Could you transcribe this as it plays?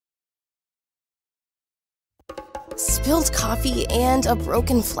spilled coffee and a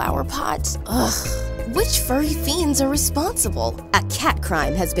broken flower pot? Ugh. Which furry fiends are responsible? A cat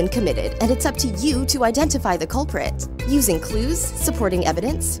crime has been committed, and it's up to you to identify the culprit. Using clues, supporting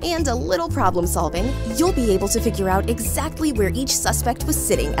evidence, and a little problem solving, you'll be able to figure out exactly where each suspect was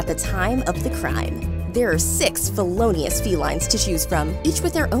sitting at the time of the crime. There are 6 felonious felines to choose from, each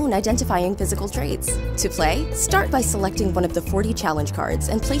with their own identifying physical traits. To play, start by selecting one of the 40 challenge cards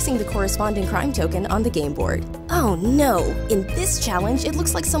and placing the corresponding crime token on the game board. Oh no! In this challenge, it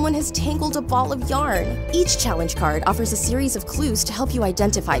looks like someone has tangled a ball of yarn. Each challenge card offers a series of clues to help you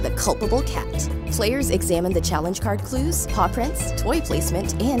identify the culpable cat. Players examine the challenge card clues, paw prints, toy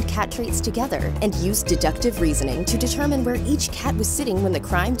placement, and cat traits together, and use deductive reasoning to determine where each cat was sitting when the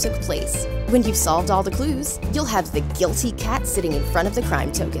crime took place. When you've solved all the clues, you'll have the guilty cat sitting in front of the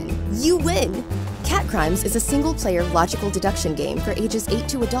crime token. You win! Cat Crimes is a single-player logical deduction game for ages 8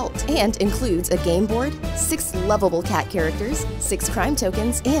 to adult and includes a game board, 6 lovable cat characters, 6 crime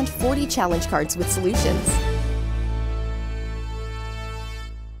tokens, and 40 challenge cards with solutions.